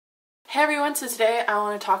Hey everyone, so today I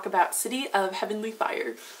want to talk about City of Heavenly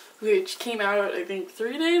Fire, which came out I think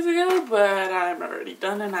 3 days ago, but I'm already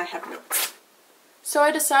done and I have notes. So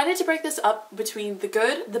I decided to break this up between the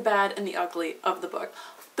good, the bad, and the ugly of the book.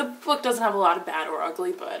 The book doesn't have a lot of bad or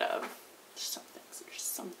ugly, but there's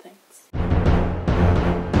some things.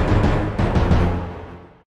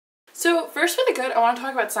 So first for the good, I want to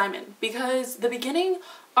talk about Simon, because the beginning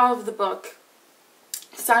of the book,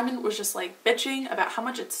 Simon was just like bitching about how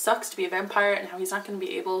much it sucks to be a vampire and how he's not going to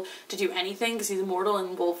be able to do anything because he's immortal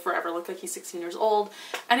and will forever look like he's 16 years old.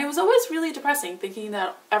 And it was always really depressing, thinking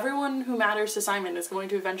that everyone who matters to Simon is going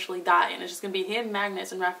to eventually die and it's just going to be him,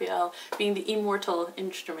 Magnus, and Raphael being the immortal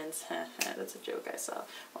instruments. That's a joke I saw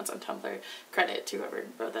once on Tumblr. Credit to whoever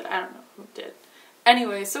wrote that. I don't know who did.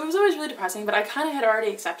 Anyway, so it was always really depressing, but I kind of had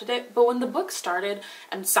already accepted it. But when the book started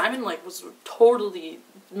and Simon was totally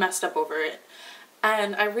messed up over it,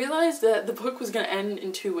 and I realized that the book was going to end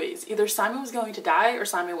in two ways. Either Simon was going to die or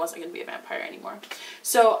Simon wasn't going to be a vampire anymore.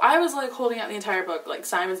 So I was like holding out the entire book, like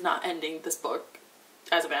Simon's not ending this book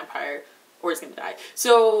as a vampire or he's going to die.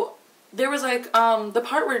 So there was like the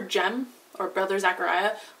part where Jem, or Brother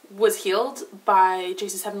Zachariah, was healed by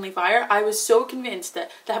Jace's Heavenly Fire. I was so convinced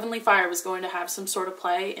that the Heavenly Fire was going to have some sort of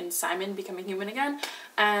play in Simon becoming human again,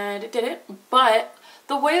 and it didn't. But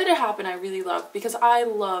the way that it happened I really loved, because I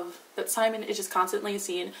love that Simon is just constantly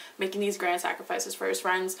seen making these grand sacrifices for his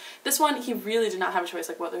friends. This one, he really did not have a choice,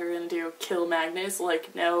 like what they were going to do, kill Magnus,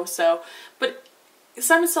 like no, so, but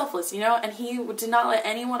Simon's selfless, you know, and he did not let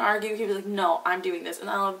anyone argue. He was like, no, I'm doing this, and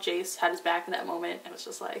I love Jace had his back in that moment, and it was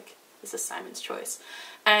just like, this is Simon's choice.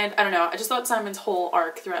 And I don't know, I just thought Simon's whole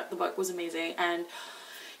arc throughout the book was amazing, and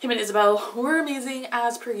him and Isabel were amazing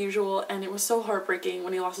as per usual, and it was so heartbreaking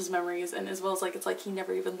when he lost his memories, and Isabel's like, it's like he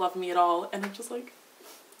never even loved me at all, and I'm just like,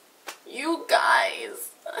 you guys.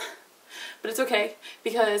 But it's okay,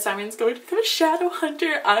 because Simon's going to become a shadow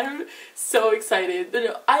hunter. I'm so excited.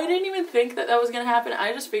 I didn't even think that that was going to happen.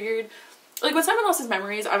 I just figured, like when Simon lost his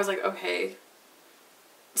memories, I was like, okay,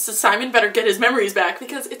 so Simon better get his memories back,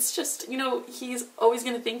 because it's just, you know, he's always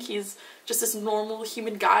going to think he's just this normal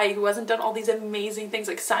human guy who hasn't done all these amazing things.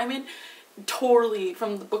 Like Simon totally,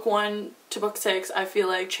 from book 1 to book 6, I feel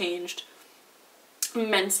like changed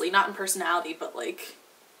immensely, not in personality, but like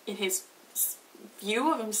in his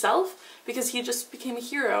view of himself, because he just became a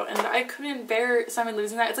hero, and I couldn't bear Simon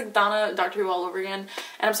losing that. It's like Donna, Doctor Who all over again,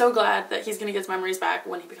 and I'm so glad that he's gonna get his memories back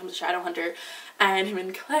when he becomes a shadow hunter, and him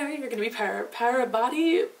and Clary are gonna be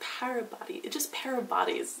parabody, it's just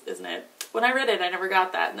parabodies, isn't it? When I read it, I never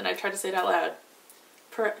got that, and then I tried to say it out loud.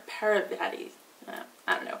 Parabody.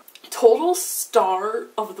 I don't know. Total star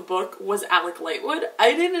of the book was Alec Lightwood.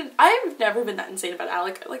 I've never been that insane about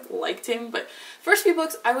Alec. I liked him, but first few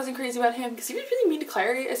books I wasn't crazy about him because he was really mean to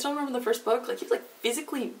Clary. I still remember the first book, like he was like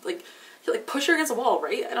physically he pushed her against the wall,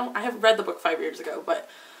 right? I haven't read the book 5 years ago, but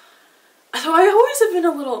so I always have been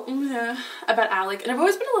a little about Alec, and I've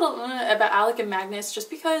always been a little about Alec and Magnus, just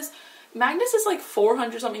because Magnus is like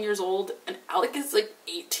 400 something years old and Alec is like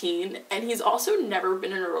 18, and he's also never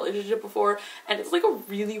been in a relationship before, and it's like a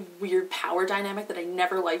really weird power dynamic that I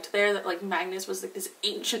never liked there, that like Magnus was like this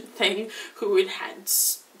ancient thing who had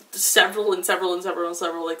several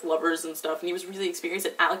like lovers and stuff, and he was really experienced,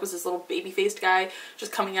 and Alec was this little baby-faced guy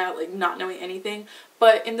just coming out like not knowing anything.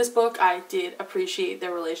 But in this book I did appreciate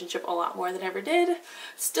their relationship a lot more than I ever did.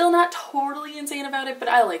 Still not totally insane about it, but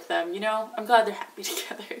I like them, you know? I'm glad they're happy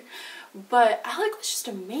together. But Alec was just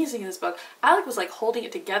amazing in this book. Alec was like holding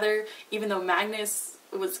it together even though Magnus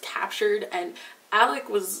was captured, and Alec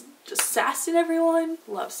was just sassing everyone.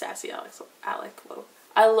 Love sassy Alec. Whoa.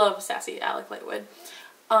 I love sassy Alec Lightwood.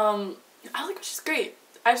 Alec was just great.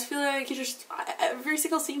 I just feel like he just, every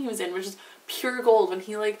single scene he was in was just pure gold. When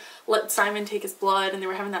he like let Simon take his blood and they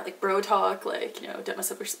were having that like bro talk, like, you know, don't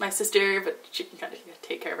mess up my sister, but she can kind of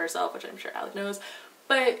take care of herself, which I'm sure Alec knows.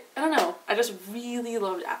 But I don't know, I just really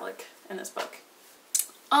loved Alec in this book.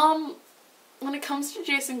 When it comes to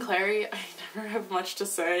Jace and Clary, I never have much to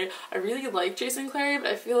say. I really like Jace and Clary, but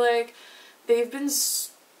I feel like they've been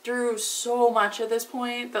through so much at this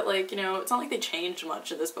point that, like, you know, it's not like they changed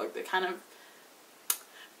much in this book. They kind of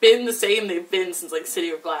been the same they've been since like City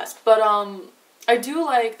of Glass. But I do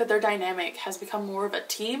like that their dynamic has become more of a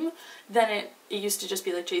team than it used to just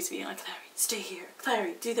be like Jace being like, Clary, stay here,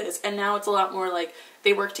 Clary, do this, and now it's a lot more like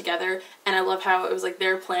they work together, and I love how it was like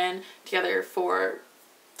their plan together for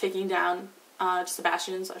taking down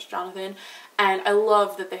Sebastian / Jonathan, and I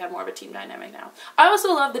love that they have more of a team dynamic now. I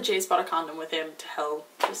also love that Jace bought a condom with him to hell.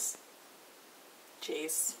 Just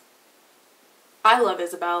Jace. I love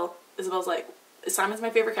Isabel. Isabel's like Simon's my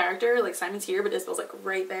favorite character. Like, Simon's here, but Isabel's like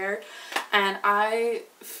right there. And I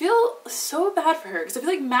feel so bad for her because I feel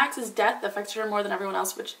like Max's death affected her more than everyone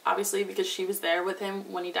else, which obviously because she was there with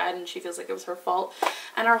him when he died and she feels like it was her fault.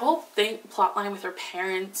 And our whole plotline with her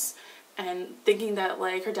parents and thinking that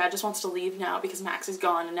like her dad just wants to leave now because Max is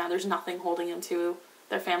gone and now there's nothing holding him to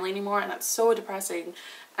their family anymore, and that's so depressing.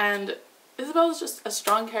 And Isabel is just a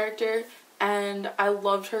strong character and I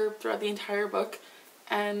loved her throughout the entire book,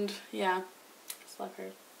 and yeah, just love her.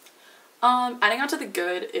 Adding on to the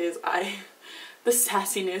good is the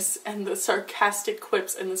sassiness and the sarcastic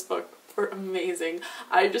quips in this book were amazing.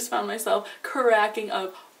 I just found myself cracking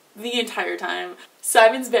up the entire time.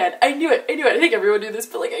 Simon's band. I knew it. I think everyone knew this,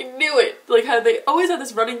 but like I knew it. Like how they always had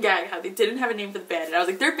this running gag how they didn't have a name for the band, and I was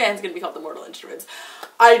like, their band's gonna be called the Mortal Instruments.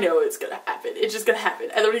 I know it's gonna happen. It's just gonna happen.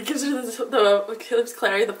 And then he gives her gives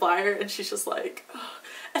Clary the flyer, and she's just like, oh,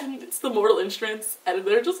 and it's the Mortal Instruments, and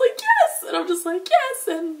they're just like, yes, and I'm just like, yes,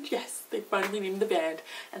 and yes, they finally named the band,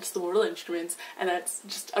 and it's the Mortal Instruments, and that's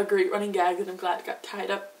just a great running gag that I'm glad got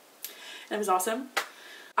tied up, and it was awesome.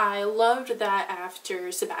 I loved that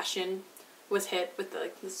after Sebastian was hit with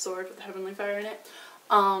the sword with the heavenly fire in it,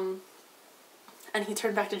 and he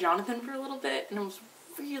turned back to Jonathan for a little bit, and it was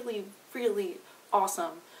really, really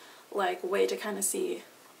awesome, like, way to kind of see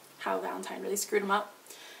how Valentine really screwed him up.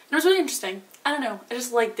 And it was really interesting. I don't know, I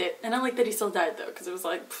just liked it, and I like that he still died though, because it was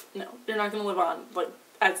like, no, you're not gonna live on, like,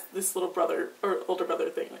 as this little brother, or older brother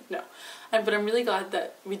thing, like, no. But I'm really glad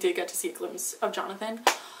that we did get to see a glimpse of Jonathan.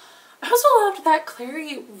 I also loved that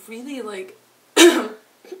Clary really, like,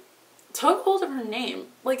 took hold of her name.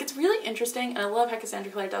 Like, it's really interesting, and I love how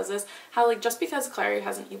Cassandra Clare does this, how, like, just because Clary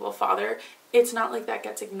has an evil father, it's not like that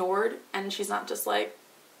gets ignored, and she's not just like,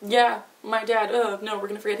 yeah, my dad, no, we're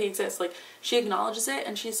gonna forget he exists. Like, she acknowledges it,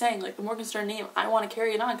 and she's saying, like, the Morgenstern name, I want to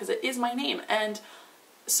carry it on, because it is my name, and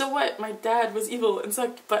so what? My dad was evil and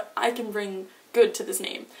sucked, but I can bring good to this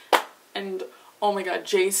name. And, oh my god,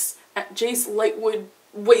 Jace, Lightwood,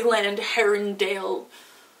 Wayland, Herondale,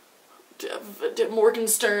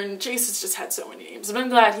 Morgenstern. Jace has just had so many names, and I'm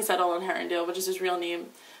glad he settled on Herondale, which is his real name,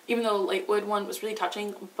 even though Lightwood one was really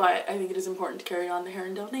touching, but I think it is important to carry on the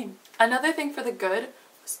Herondale name. Another thing for the good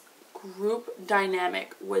was group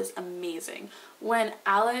dynamic was amazing. When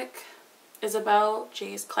Alec, Isabel,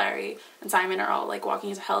 Jace, Clary, and Simon are all like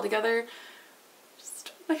walking as hell together,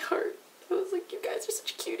 just my heart. I was like, you guys are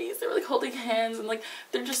such cuties. They were like holding hands and like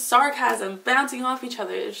they're just sarcasm bouncing off each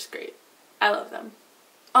other. It's just great. I love them.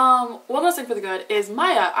 One last thing for the good is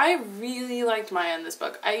Maya. I really liked Maya in this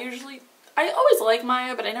book. I always like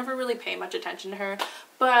Maya, but I never really pay much attention to her.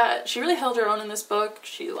 But she really held her own in this book.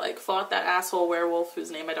 She like fought that asshole werewolf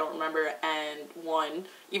whose name I don't remember and won,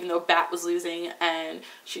 even though Bat was losing, and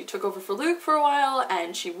she took over for Luke for a while,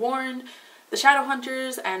 and she warned the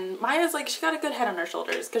Shadowhunters, and Maya's like, she got a good head on her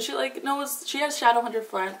shoulders, because she like knows, she has Shadowhunter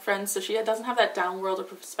friends, so she doesn't have that downworld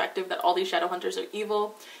perspective that all these Shadowhunters are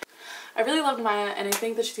evil. I really loved Maya, and I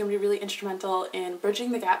think that she's going to be really instrumental in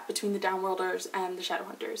bridging the gap between the Downworlders and the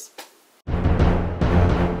Shadowhunters.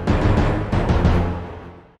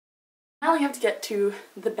 Now we have to get to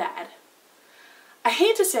the bad. I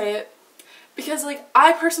hate to say it, because like,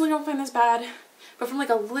 I personally don't find this bad, but from like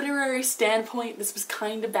a literary standpoint, this was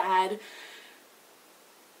kind of bad.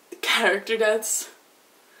 The character deaths.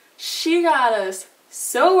 She got us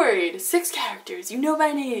so worried. 6 characters you know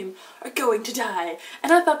by name are going to die.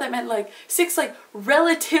 And I thought that meant like 6 like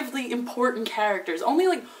relatively important characters. Only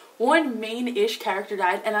like 1 main-ish character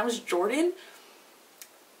died, and that was Jordan.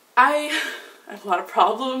 I have a lot of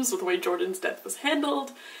problems with the way Jordan's death was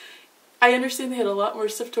handled. I understand they had a lot more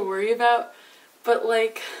stuff to worry about, but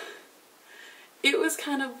like, it was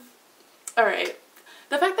kind of alright.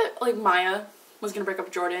 The fact that like Maya was gonna break up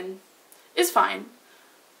with Jordan is fine.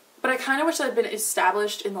 But I kind of wish that had been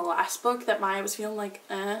established in the last book, that Maya was feeling like,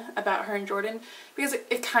 about her and Jordan. Because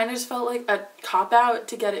it kind of just felt like a cop-out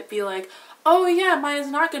to get it be like, oh yeah,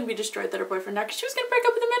 Maya's not going to be destroyed that her boyfriend died, because she was going to break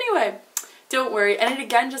up with him anyway. Don't worry. And it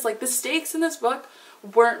again, just like, the stakes in this book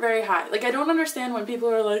weren't very high. Like, I don't understand when people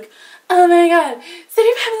are like, oh my god, City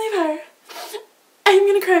of Heavenly Fire, I'm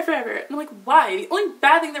going to cry forever. And I'm like, why? The only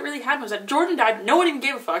bad thing that really happened was that Jordan died, no one even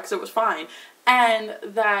gave a fuck, so it was fine. And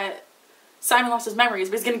that Simon lost his memories,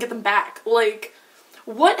 but he's gonna get them back. Like,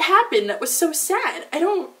 what happened that was so sad?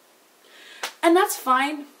 And that's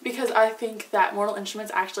fine, because I think that Mortal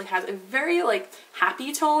Instruments actually has a very, like,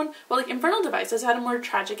 happy tone. Well, like, Infernal Devices had a more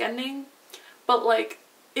tragic ending, but, like,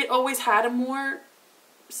 it always had a more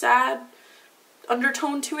sad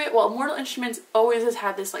undertone to it, while Mortal Instruments always has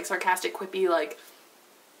had this, like, sarcastic, quippy, like,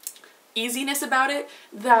 easiness about it,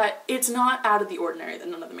 that it's not out of the ordinary that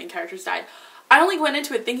none of the main characters died. I only went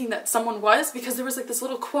into it thinking that someone was because there was like this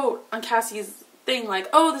little quote on Cassie's thing like,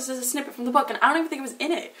 oh, this is a snippet from the book, and I don't even think it was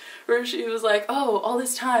in it, where she was like, oh, all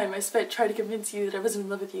this time I spent trying to convince you that I wasn't in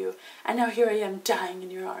love with you, and now here I am dying in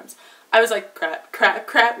your arms. I was like,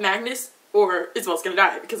 crap, Magnus or Isabel's gonna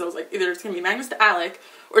die, because I was like, either it's gonna be Magnus to Alec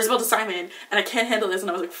or Isabel to Simon, and I can't handle this, and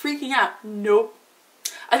I was like freaking out. Nope.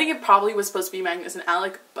 I think it probably was supposed to be Magnus and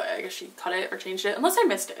Alec, but I guess she cut it or changed it, unless I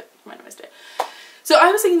missed it. I might have missed it. So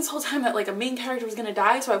I was thinking this whole time that like a main character was gonna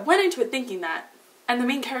die, so I went into it thinking that, and the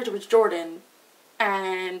main character was Jordan,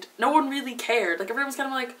 and no one really cared. Like, everyone was kind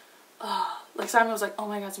of like, oh, like Simon was like, oh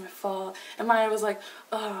my god, it's my fault, and Maya was like,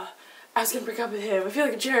 oh, I was gonna break up with him, I feel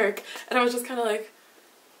like a jerk, and I was just kind of like,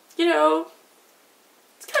 you know,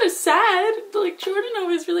 it's kind of sad, like, Jordan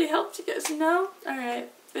always really helped you guys, you know?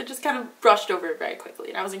 Alright. It just kind of brushed over it very quickly,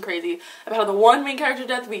 and I wasn't crazy about how the one main character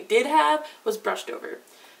death we did have was brushed over.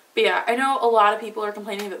 But yeah, I know a lot of people are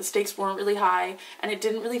complaining that the stakes weren't really high, and it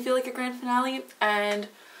didn't really feel like a grand finale, and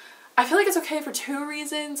I feel like it's okay for two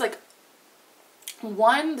reasons. Like,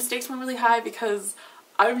 one, the stakes weren't really high because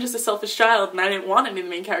I'm just a selfish child and I didn't want any of the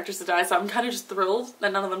main characters to die, so I'm kind of just thrilled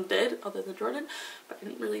that none of them did, other than Jordan, but I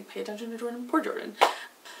didn't really pay attention to Jordan. Poor Jordan.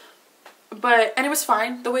 And it was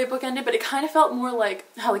fine the way the book ended, but it kind of felt more like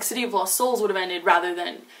how like City of Lost Souls would have ended rather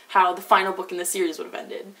than how the final book in the series would have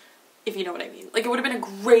ended, if you know what I mean. Like, it would have been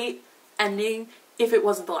a great ending if it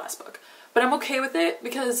wasn't the last book. But I'm okay with it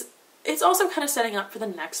because it's also kind of setting up for the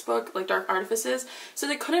next book, like Dark Artifices, so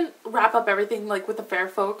they couldn't wrap up everything like with the Fair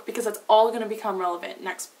Folk because that's all going to become relevant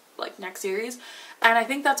next series. And I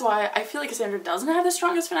think that's why I feel like Cassandra doesn't have the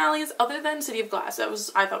strongest finales other than City of Glass.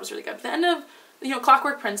 I thought was really good. But the end of, you know,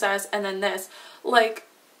 Clockwork Princess and then this, like,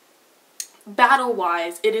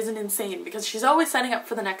 battle-wise, it isn't insane because she's always setting up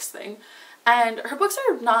for the next thing. And her books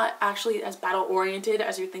are not actually as battle-oriented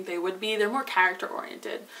as you'd think they would be. They're more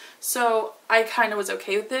character-oriented. So I kind of was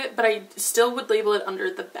okay with it, but I still would label it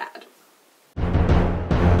under the bad.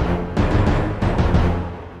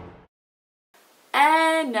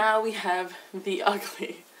 And now we have the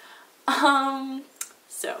ugly.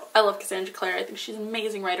 So, I love Cassandra Clare. I think she's an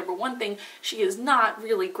amazing writer, but one thing she is not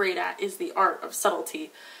really great at is the art of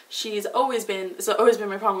subtlety. It's always been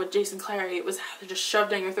my problem with Jace and Clary. It was how they're just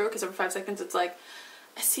shoved down your throat because every 5 seconds it's like,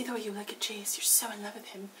 I see the way you look at Jace, you're so in love with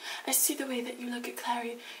him. I see the way that you look at Clary,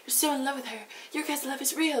 you're so in love with her. Your guys' love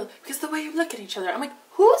is real because the way you look at each other. I'm like,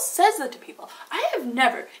 who says that to people? I have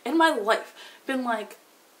never in my life been like,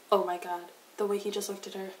 oh my god, the way he just looked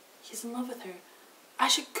at her, he's in love with her. I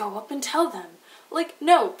should go up and tell them. Like,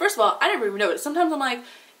 no, first of all, I never even noticed. Sometimes I'm like,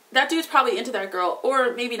 that dude's probably into that girl,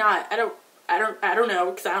 or maybe not. I don't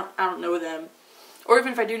know, because I don't know them. Or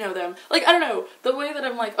even if I do know them. Like, I don't know. The way that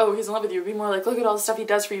I'm like, oh, he's in love with you, would be more like, look at all the stuff he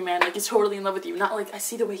does for you, man. Like, he's totally in love with you. Not like, I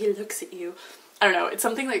see the way he looks at you. I don't know. It's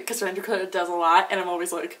something like Cassandra Clare does a lot, and I'm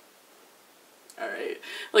always like, alright.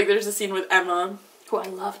 Like, there's a scene with Emma, who I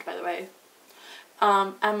loved, by the way.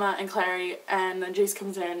 Emma and Clary, and then Jace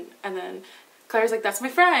comes in, and then Claire's like, that's my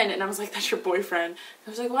friend, and I was like, that's your boyfriend. And I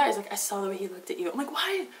was like, why? He's like, I saw the way he looked at you. I'm like,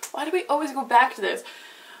 why do we always go back to this?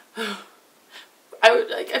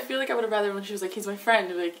 I feel like I would have rather when she was like, he's my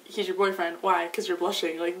friend, like, he's your boyfriend. Why? Because you're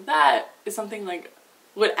blushing. Like, that is something like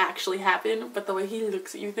would actually happen, but the way he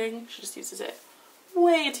looks at you thing, she just uses it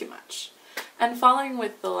way too much. And following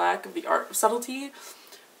with the lack of the art of subtlety,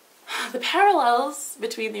 the parallels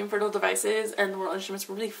between the Infernal Devices and the Mortal Instruments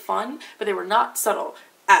were really fun, but they were not subtle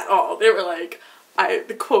at all. They were like,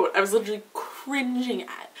 the quote I was literally cringing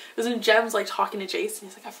at. It was when Jem's like talking to Jace, and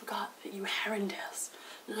he's like, I forgot that you Herondales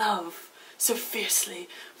love so fiercely,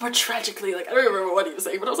 more tragically. Like, I don't remember what he was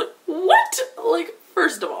saying, but I was like, what? Like,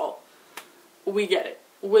 first of all, we get it.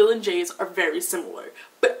 Will and Jace are very similar,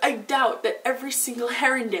 but I doubt that every single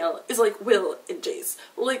Herondale is like Will and Jace.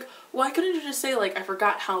 Like, why couldn't you just say, like, I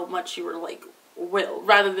forgot how much you were like Will,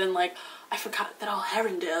 rather than like, I forgot that all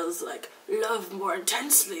Herondales like love more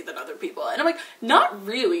intensely than other people. And I'm like, not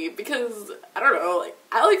really, because I don't know, like,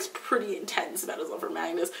 Alec's pretty intense about his love for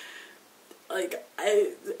Magnus. Like,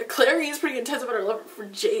 Clary is pretty intense about her love for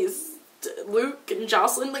Jace, Luke, and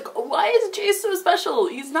Jocelyn. Like, why is Jace so special?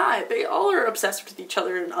 He's not. They all are obsessed with each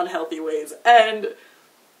other in unhealthy ways. And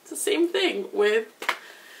it's the same thing with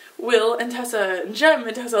Will and Tessa, and Jem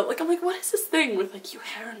and Tessa. Like, I'm like, what is this thing with, like, you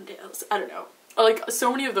Herondales? I don't know. Like,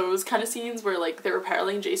 so many of those kind of scenes where, like, they were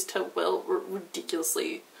paralleling Jace to Will were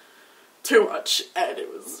ridiculously too much, and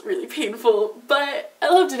it was really painful, but I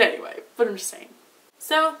loved it anyway. But I'm just saying.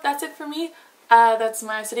 So, that's it for me. That's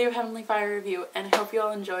my City of Heavenly Fire review, and I hope you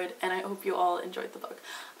all enjoyed, and I hope you all enjoyed the book.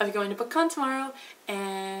 I'll be going to BookCon tomorrow,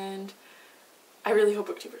 and I really hope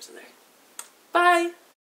booktubers are there. Bye!